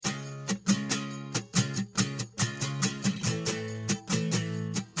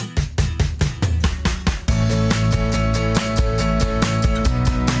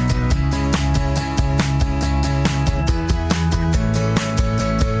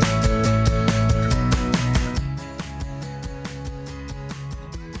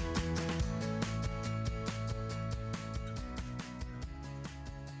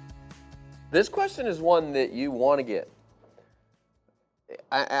This question is one that you want to get.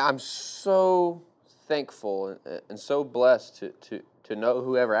 I'm so thankful and so blessed to know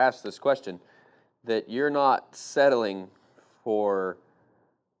whoever asked this question, that you're not settling for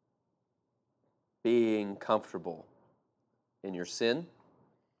being comfortable in your sin.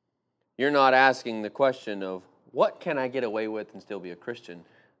 You're not asking the question of, what can I get away with and still be a Christian?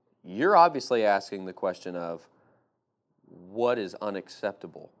 You're obviously asking the question of, what is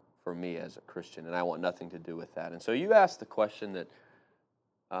unacceptable for me as a Christian, and I want nothing to do with that. And so you ask the question that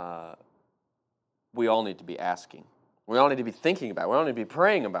we all need to be asking. We all need to be thinking about. We all need to be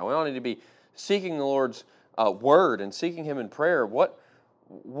praying about. We all need to be seeking the Lord's word and seeking Him in prayer. What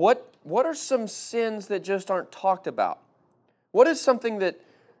are some sins that just aren't talked about? What is something that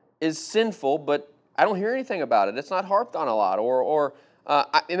is sinful, but I don't hear anything about it? It's not harped on a lot, or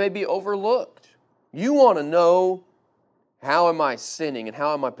it may be overlooked. You want to know, how am I sinning and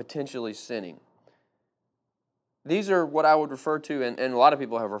how am I potentially sinning? These are what I would refer to, and a lot of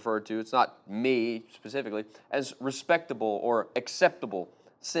people have referred to, it's not me specifically, as respectable or acceptable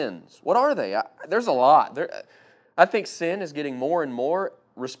sins. What are they? There's a lot. I think sin is getting more and more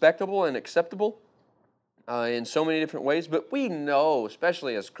respectable and acceptable in so many different ways, but we know,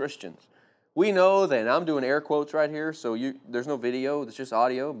 especially as Christians, we know that, and I'm doing air quotes right here, so there's no video, it's just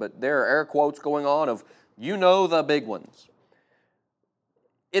audio, but there are air quotes going on of, the big ones.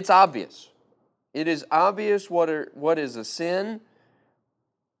 It's obvious. It is obvious what is a sin.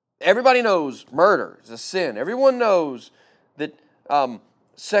 Everybody knows murder is a sin. Everyone knows that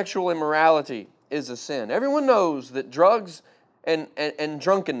sexual immorality is a sin. Everyone knows that drugs and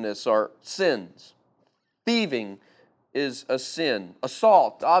drunkenness are sins. Thieving is a sin.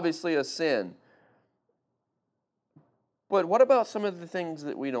 Assault, obviously a sin. But what about some of the things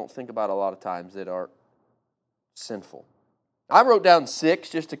that we don't think about a lot of times that are sinful? I wrote down 6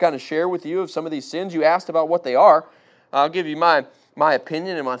 just to kind of share with you of some of these sins. You asked about what they are. I'll give you my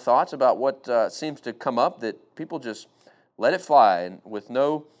opinion and my thoughts about what seems to come up, that people just let it fly and with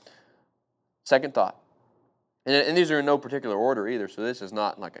no second thought. And these are in no particular order either, so this is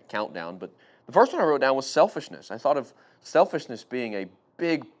not like a countdown. But the first one I wrote down was selfishness. I thought of selfishness being a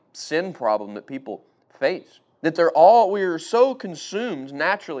big sin problem that people face. That we are so consumed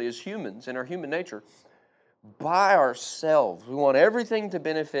naturally as humans in our human nature by ourselves. We want everything to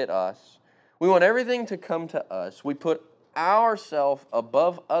benefit us. We want everything to come to us. We put ourselves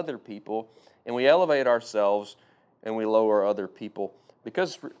above other people, and we elevate ourselves and we lower other people.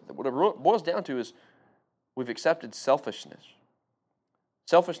 Because what it boils down to is we've accepted selfishness.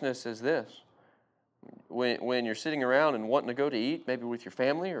 Selfishness is this. When you're sitting around and wanting to go to eat, maybe with your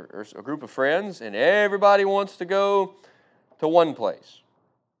family or a group of friends, and everybody wants to go to one place.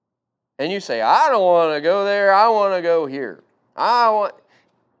 And you say, I don't want to go there, I want to go here. It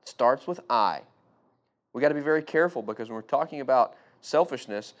starts with I. We got to be very careful, because when we're talking about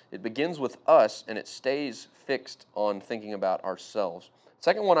selfishness, it begins with us and it stays fixed on thinking about ourselves.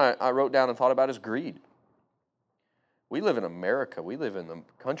 Second one I wrote down and thought about is greed. We live in America. We live in the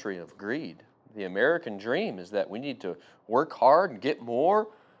country of greed. The American dream is that we need to work hard and get more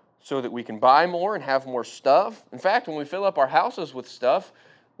so that we can buy more and have more stuff. In fact, when we fill up our houses with stuff,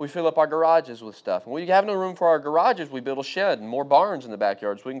 we fill up our garages with stuff. And we have no room for our garages, we build a shed and more barns in the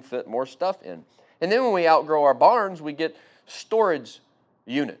backyard so we can fit more stuff in. And then when we outgrow our barns, we get storage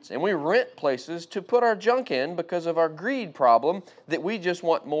units. And we rent places to put our junk in because of our greed problem that we just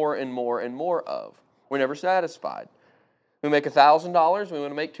want more and more and more of. We're never satisfied. We make $1,000, we want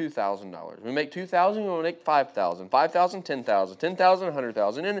to make $2,000. We make $2,000, we want to make $5,000. $5,000, $10,000. $10,000,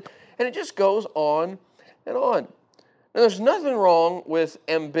 $100,000. And it just goes on and on. Now, there's nothing wrong with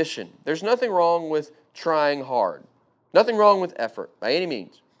ambition. There's nothing wrong with trying hard. Nothing wrong with effort, by any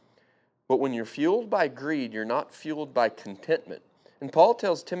means. But when you're fueled by greed, you're not fueled by contentment. And Paul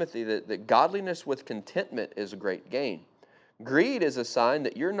tells Timothy that godliness with contentment is a great gain. Greed is a sign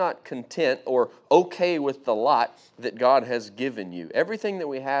that you're not content or okay with the lot that God has given you. Everything that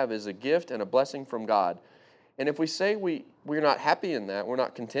we have is a gift and a blessing from God. And if we say we're not happy in that, we're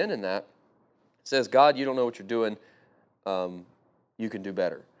not content in that, it says, God, you don't know what you're doing. You can do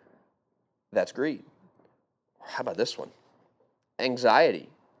better. That's greed. How about this one? Anxiety.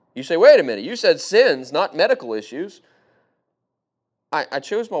 You say, wait a minute, you said sins, not medical issues. I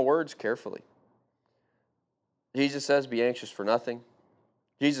chose my words carefully. Jesus says, be anxious for nothing.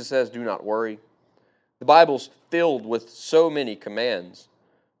 Jesus says, do not worry. The Bible's filled with so many commands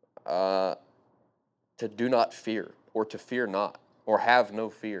to do not fear, or to fear not, or have no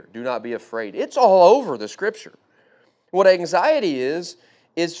fear. Do not be afraid. It's all over the Scripture. What anxiety is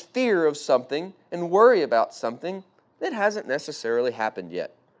fear of something and worry about something that hasn't necessarily happened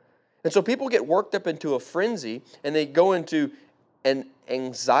yet. And so people get worked up into a frenzy and they go into an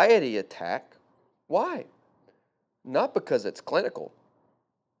anxiety attack. Why? Not because it's clinical,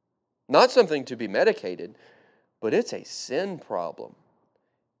 not something to be medicated, but it's a sin problem.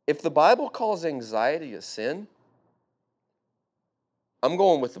 If the Bible calls anxiety a sin, I'm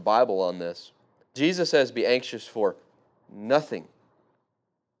going with the Bible on this. Jesus says, be anxious for nothing.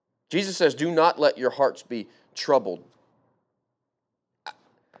 Jesus says, do not let your hearts be troubled.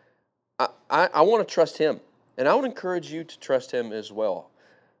 I want to trust Him, and I would encourage you to trust Him as well.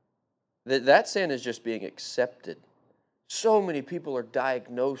 That sin is just being accepted. So many people are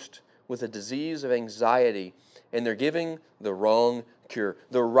diagnosed with a disease of anxiety, and they're giving the wrong cure.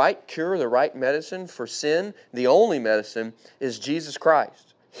 The right cure, the right medicine for sin, the only medicine is Jesus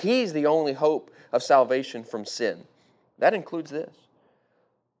Christ. He's the only hope of salvation from sin. That includes this.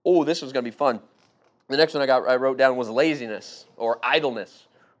 Oh, this was going to be fun. The next one I wrote down was laziness or idleness,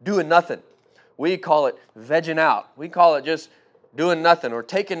 doing nothing. We call it vegging out. We call it just doing nothing or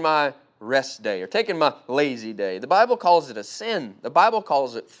taking my rest day or taking my lazy day. The Bible calls it a sin. The Bible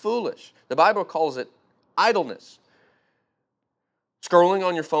calls it foolish. The Bible calls it idleness. Scrolling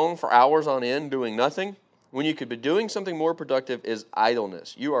on your phone for hours on end doing nothing when you could be doing something more productive is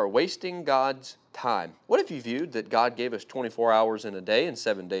idleness. You are wasting God's time. What if you viewed that God gave us 24 hours in a day and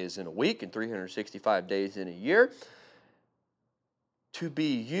 7 days in a week and 365 days in a year to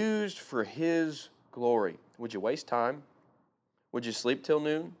be used for His glory? Would you waste time? Would you sleep till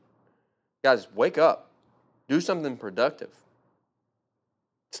noon? Guys, wake up. Do something productive.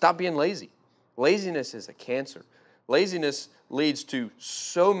 Stop being lazy. Laziness is a cancer. Laziness leads to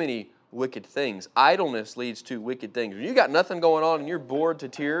so many wicked things. Idleness leads to wicked things. When you got nothing going on and you're bored to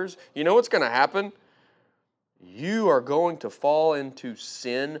tears, you know what's going to happen? You are going to fall into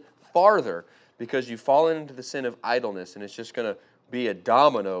sin farther because you've fallen into the sin of idleness, and it's just going to be a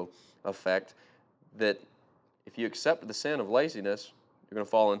domino effect that if you accept the sin of laziness, you're going to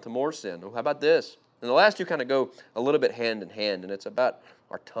fall into more sin. Well, how about this? And the last two kind of go a little bit hand in hand, and it's about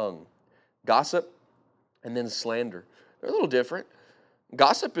our tongue. Gossip and then slander. They're a little different.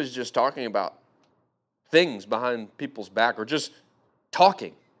 Gossip is just talking about things behind people's back or just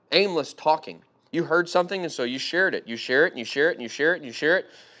talking, aimless talking. You heard something and so you shared it. You share it and you share it and you share it and you share it,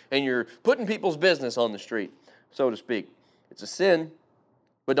 and you're putting people's business on the street, so to speak. It's a sin,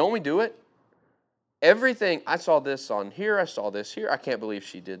 but don't we do it? Everything, I saw this on here, I saw this here, I can't believe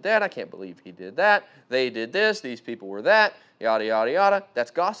she did that, I can't believe he did that, they did this, these people were that, yada, yada, yada.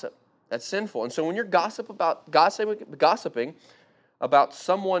 That's gossip. That's sinful. And so when you're gossiping about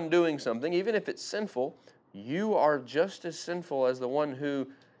someone doing something, even if it's sinful, you are just as sinful as the one who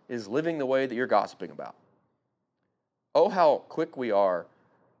is living the way that you're gossiping about. Oh, how quick we are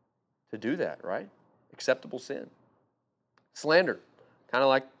to do that, right? Acceptable sin. Slander, kind of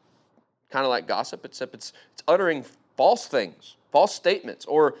like gossip, except it's uttering false things, false statements,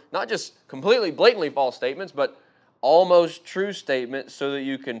 or not just completely blatantly false statements, but almost true statements so that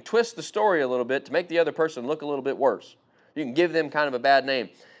you can twist the story a little bit to make the other person look a little bit worse. You can give them kind of a bad name.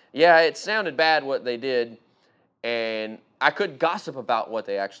 Yeah, it sounded bad what they did, and I could gossip about what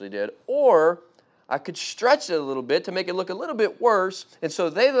they actually did, or I could stretch it a little bit to make it look a little bit worse, and so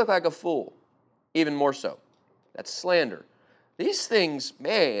they look like a fool, even more so. That's slander. These things,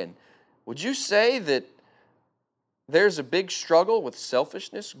 man, would you say that there's a big struggle with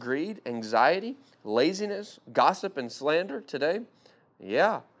selfishness, greed, anxiety, laziness, gossip, and slander today?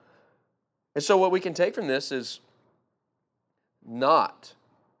 Yeah. And so what we can take from this is not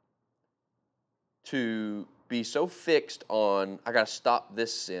to be so fixed on, I got to stop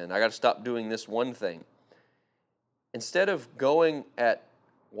this sin, I got to stop doing this one thing. Instead of going at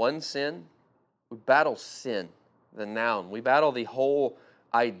one sin, we battle sin, the noun. We battle the whole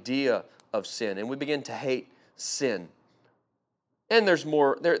idea of sin, and we begin to hate sin. And there's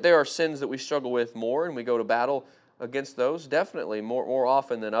more. There are sins that we struggle with more, and we go to battle against those, definitely more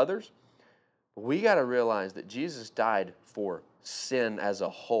often than others. But we got to realize that Jesus died for sin as a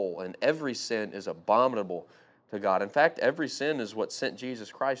whole, and every sin is abominable to God. In fact, every sin is what sent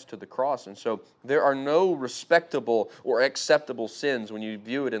Jesus Christ to the cross, and so there are no respectable or acceptable sins when you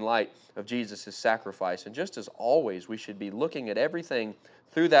view it in light of Jesus' sacrifice. And just as always, we should be looking at everything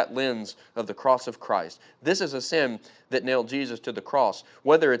through that lens of the cross of Christ. This is a sin that nailed Jesus to the cross.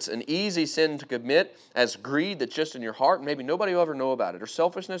 Whether it's an easy sin to commit as greed that's just in your heart, maybe nobody will ever know about it, or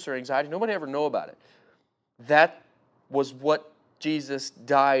selfishness or anxiety, nobody ever know about it. That was what Jesus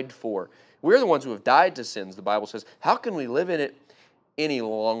died for. We're the ones who have died to sins, the Bible says. How can we live in it any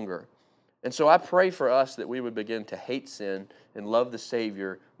longer? And so I pray for us that we would begin to hate sin and love the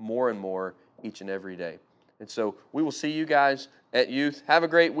Savior more and more each and every day. And so we will see you guys at youth. Have a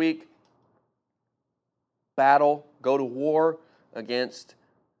great week. battle, go to war against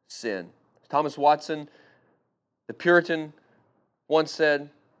sin. Thomas Watson, the Puritan, once said,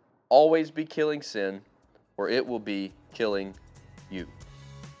 always be killing sin, or it will be killing you.